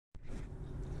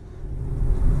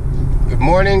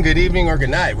morning, good evening, or good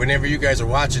night, whenever you guys are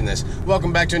watching this.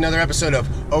 Welcome back to another episode of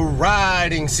A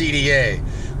Riding CDA.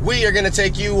 We are going to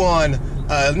take you on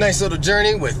a nice little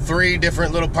journey with 3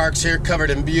 different little parks here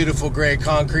covered in beautiful gray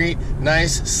concrete.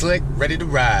 Nice, slick, ready to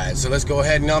ride. So let's go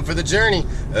ahead and on for the journey.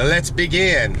 Let's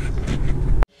begin.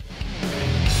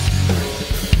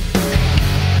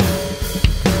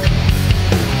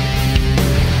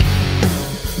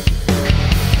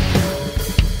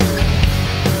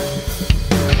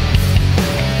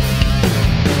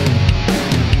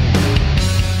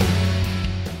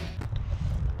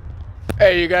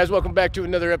 Hey you guys, welcome back to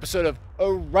another episode of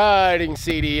A Riding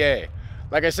CDA.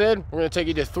 Like I said, we're going to take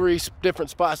you to 3 different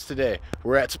spots today.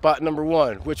 We're at spot number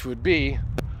 1, which would be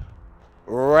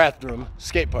Rathdrum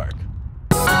Skate Park.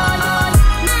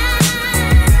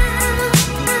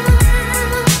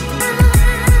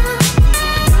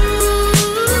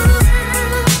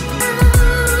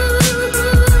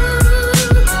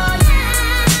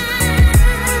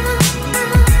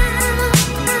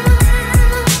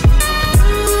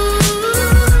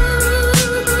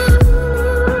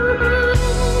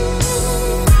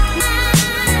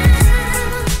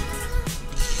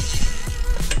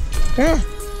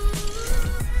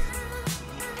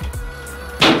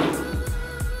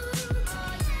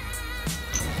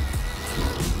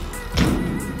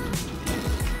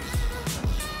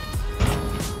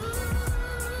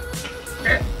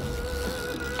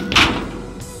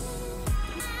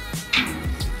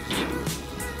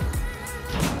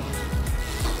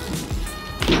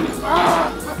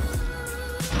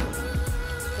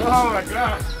 Oh my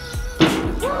gosh!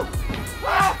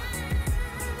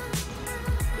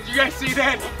 Did you guys see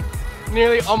that?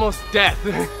 Nearly almost death.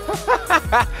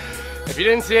 If you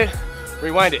didn't see it,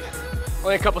 rewind it.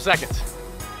 Only a couple seconds.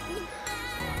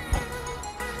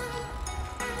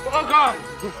 Oh god!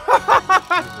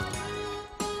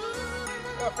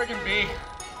 Oh, freaking bee.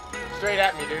 Straight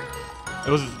at me, dude.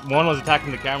 It was one was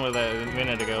attacking the camera that a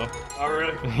minute ago. Oh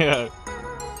really? Yeah.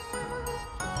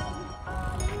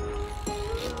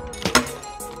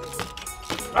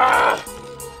 Ah!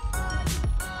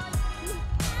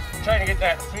 Trying to get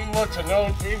that feeble to no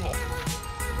feeble.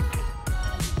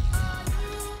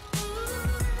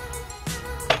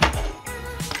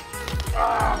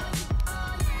 Ah!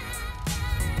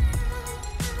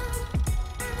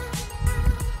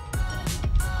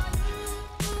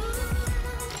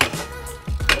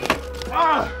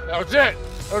 Ah! That was it.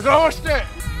 That was almost it.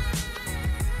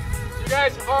 You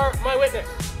guys are my witness.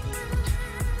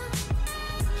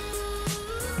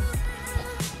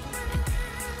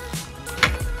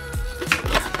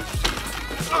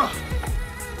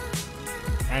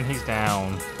 And he's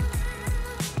down.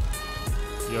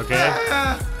 You okay?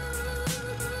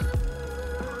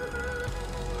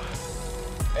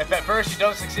 If at first you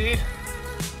don't succeed,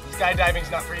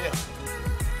 skydiving's not for you.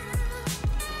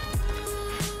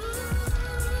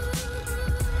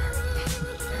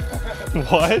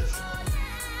 What?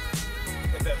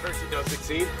 If at first you don't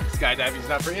succeed, skydiving's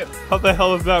not for you. How the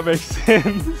hell does that make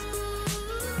sense?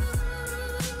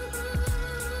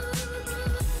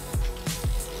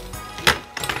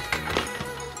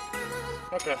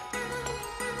 Okay.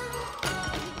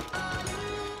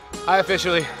 I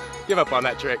officially give up on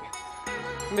that trick.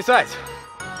 And besides,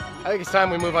 I think it's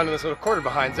time we move on to this little quarter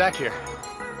behind Zach here.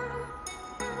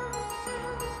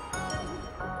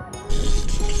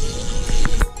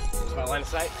 That's my line of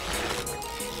sight.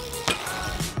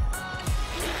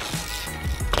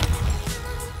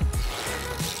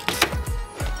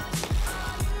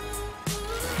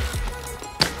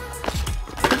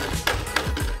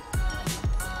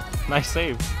 Nice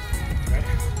save. Okay.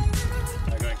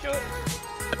 Am I gonna kill it?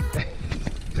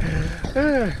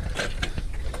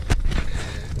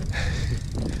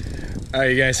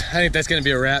 Alright you guys, I think that's gonna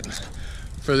be a wrap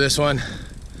for this one.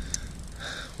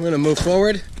 We're gonna move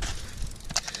forward.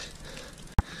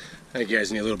 I think you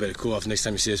guys need a little bit of cool off next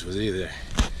time you see this with either.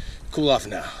 Cool off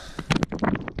now.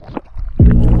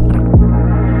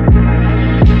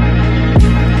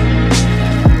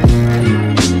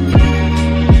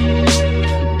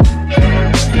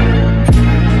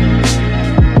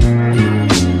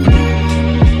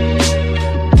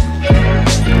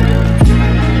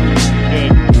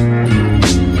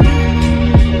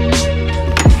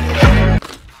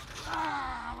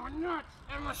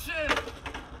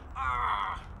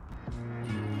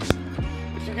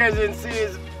 What you guys didn't see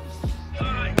is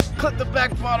I clipped the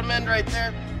back bottom end right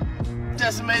there,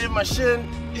 decimated my shin,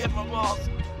 hit my balls.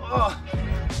 Oh.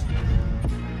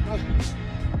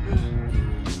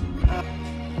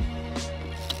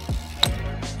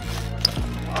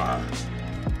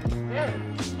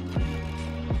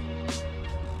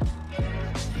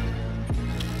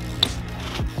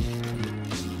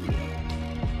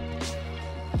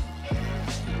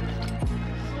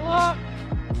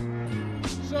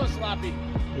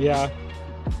 Yeah.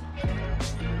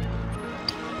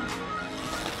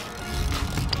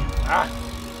 Ah.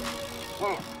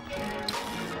 Whoa.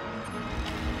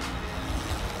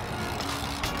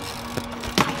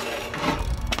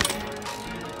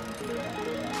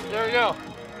 There we go.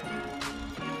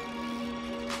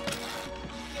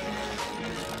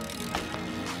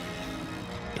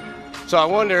 So I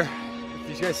wonder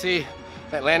if you guys see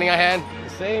that landing I had, the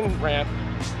same ramp.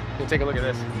 You can take a look at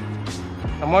this.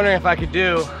 I'm wondering if I could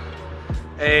do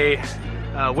a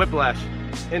whiplash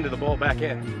into the bowl back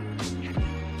in.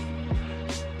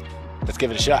 Let's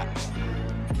give it a shot.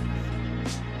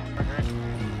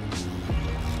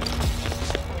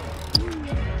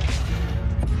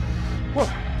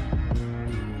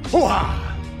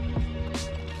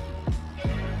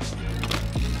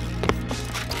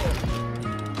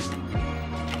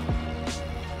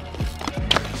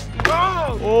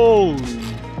 Oh!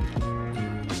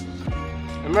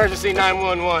 Emergency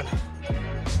 911.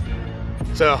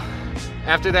 So,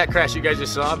 after that crash you guys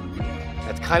just saw,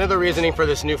 that's kind of the reasoning for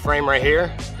this new frame right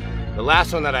here. The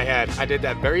last one that I had, I did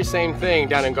that very same thing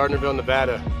down in Gardnerville,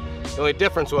 Nevada. The only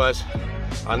difference was,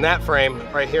 on that frame,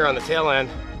 right here on the tail end,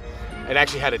 it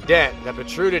actually had a dent that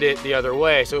protruded it the other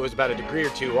way, so it was about a degree or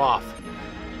two off.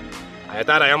 I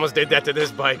thought I almost did that to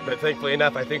this bike, but thankfully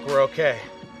enough, I think we're okay.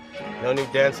 No new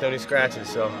dents, no new scratches,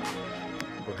 so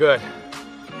we're good.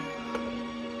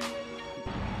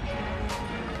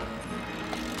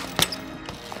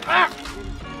 Ah!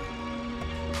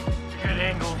 It's a good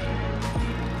angle.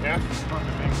 Yeah?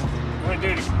 Perfect angle. I'm gonna do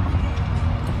it again.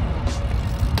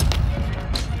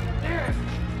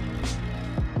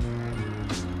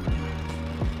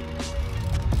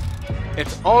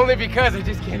 It's only because I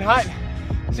just cannot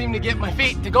seem to get my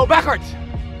feet to go backwards.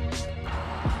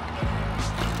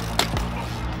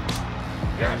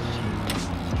 Yes.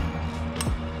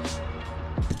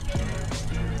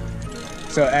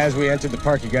 So as we entered the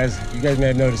park, you guys may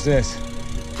have noticed this.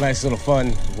 Nice little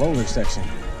fun roller section.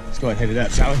 Let's go ahead and hit it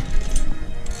up, shall we?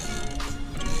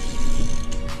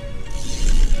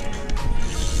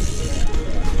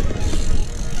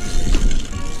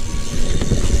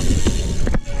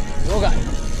 Oh God.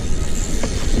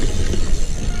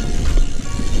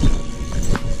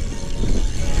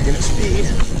 Taking it speed.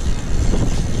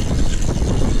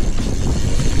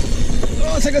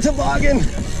 Oh, it's like a toboggan.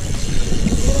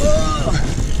 Oh,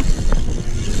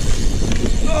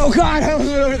 oh God, I almost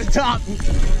went over the top.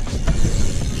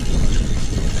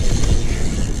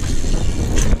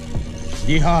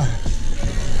 Yeehaw.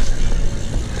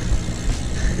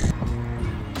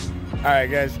 All right,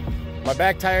 guys, my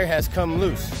back tire has come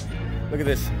loose. Look at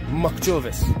this, muck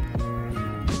Jovis.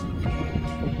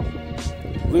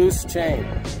 Loose chain.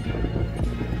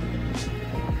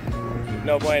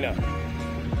 No bueno.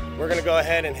 We're gonna go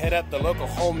ahead and hit up the local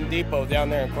Home Depot down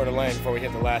there in Coeur d'Alene before we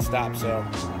hit the last stop, so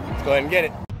let's go ahead and get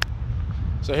it.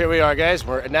 So here we are, guys.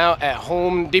 We're now at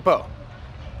Home Depot.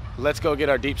 Let's go get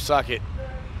our deep socket.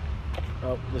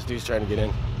 Oh, this dude's trying to get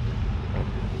in.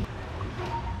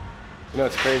 You know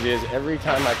what's crazy is every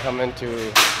time I come into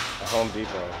a Home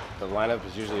Depot, the lineup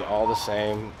is usually all the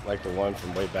same, like the one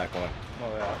from way back when.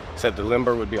 Oh yeah. Except the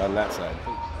limber would be on that side,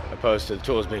 opposed to the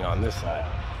tools being on this side.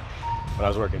 When I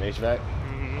was working HVAC.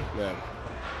 Yeah.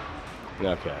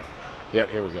 Okay. Yep,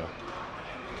 here we go.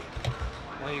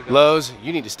 Lowe's,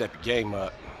 you need to step your game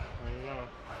up. I know.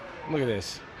 Look at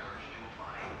this.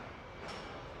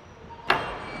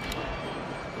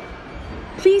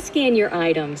 Please scan your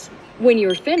items. When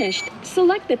you're finished,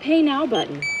 select the Pay Now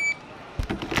button.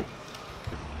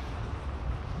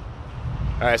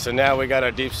 All right, so now we got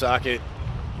our deep socket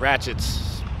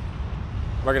ratchets.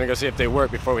 We're gonna go see if they work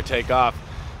before we take off.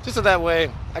 Just so that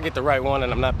way I get the right one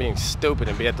and I'm not being stupid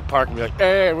and be at the park and be like,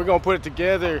 hey, we're gonna put it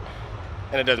together,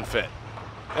 and it doesn't fit.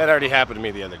 That already happened to me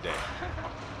the other day.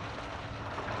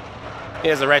 He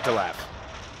has the right to laugh.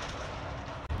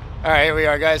 All right, here we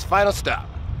are, guys. Final stop.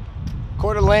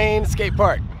 Coeur d'Alene Skate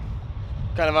Park.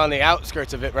 Kind of on the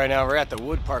outskirts of it right now. We're at the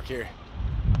wood park here.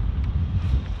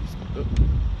 Good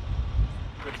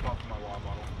spot for my water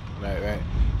bottle. Right.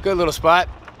 Good little spot.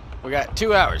 We got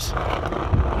 2 hours.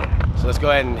 So let's go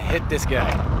ahead and hit this guy.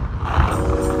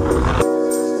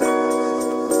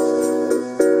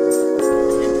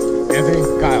 Anthony,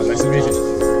 Kyle, nice to meet you.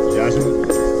 Joshua.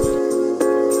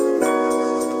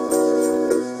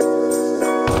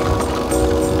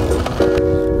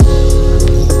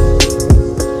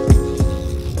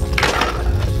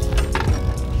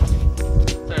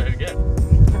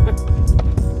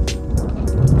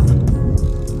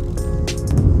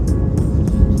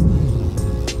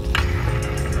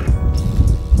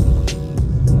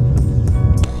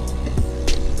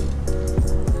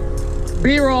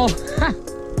 B-roll.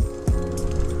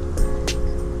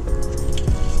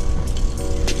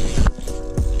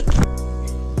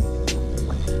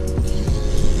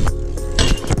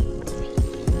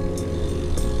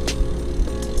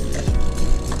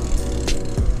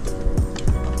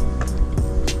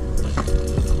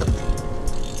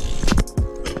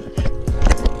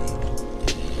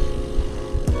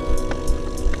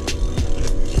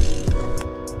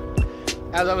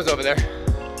 As I was over there,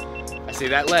 I see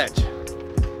that ledge.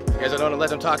 You guys don't know the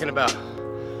ledge I'm talking about.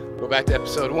 Go back to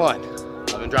episode 1. I'm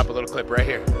gonna drop a little clip right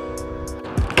here.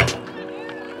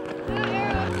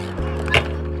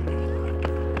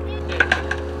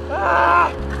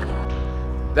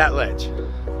 That ledge.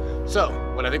 So,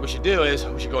 what I think we should do is,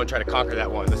 we should go and try to conquer that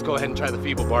one. Let's go ahead and try the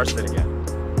feeble bar spin again.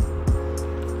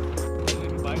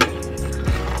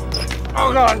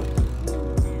 Oh God!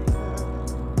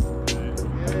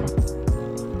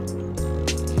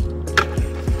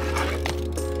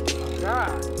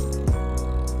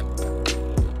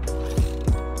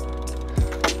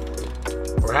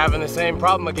 We're having the same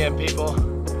problem again, people.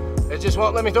 It just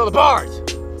won't let me throw the bars.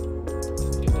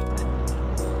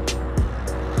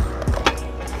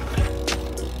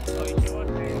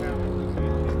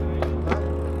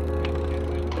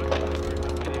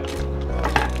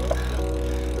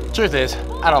 Truth is,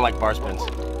 I don't like bar spins,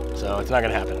 so it's not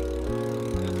gonna happen.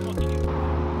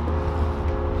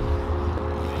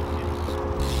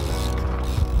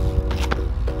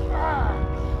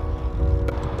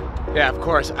 Yeah, of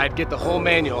course, I'd get the whole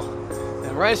manual,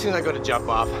 and right as soon as I go to jump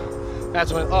off,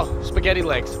 that's when, oh, spaghetti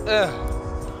legs.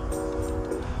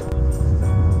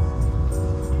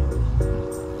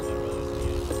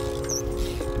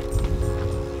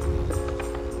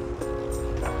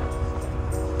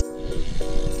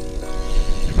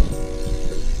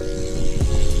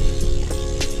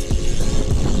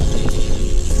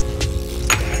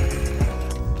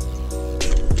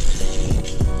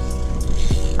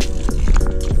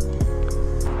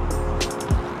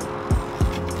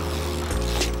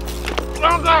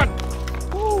 Oh God!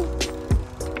 Woo.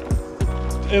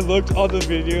 It looked on the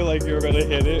video like you were gonna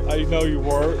hit it. I know you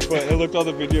weren't, but it looked on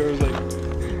the video, it was like...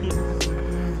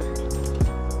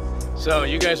 So,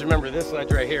 you guys remember this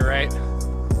ledge right here, right?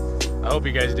 I hope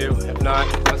you guys do. If not,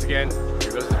 once again,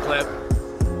 here goes the clip.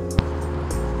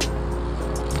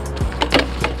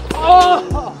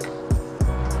 Oh!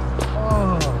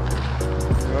 Oh!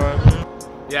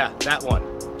 Yeah, that one.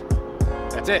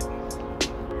 That's it.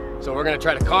 So we're gonna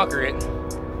try to conquer it,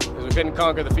 because we couldn't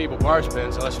conquer the feeble bar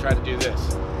spin, so let's try to do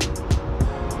this.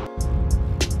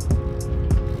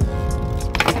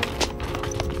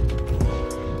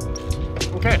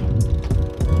 Okay,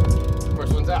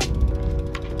 first one's out.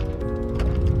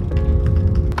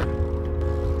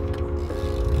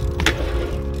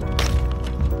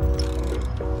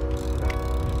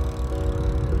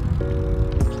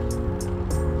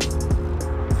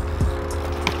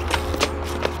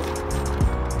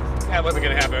 That wasn't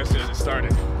gonna happen as soon as it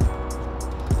started.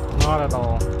 Not at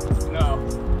all. No.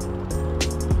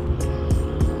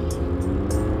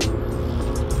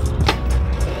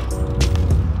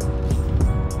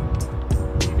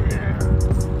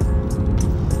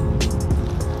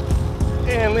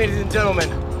 And ladies and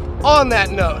gentlemen, on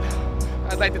that note,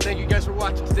 I'd like to thank you guys for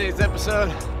watching today's episode.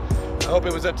 I hope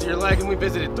it was up to your liking. We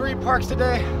visited 3 parks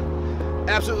today.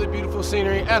 Absolutely beautiful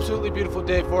scenery, absolutely beautiful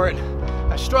day for it.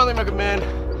 I strongly recommend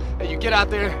that you get out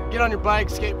there, get on your bike,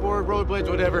 skateboard, rollerblades,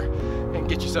 whatever, and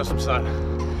get yourself some sun.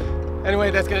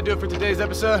 Anyway, that's gonna do it for today's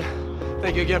episode.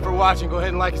 Thank you again for watching. Go ahead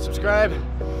and like and subscribe.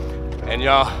 And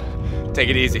y'all, take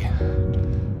it easy.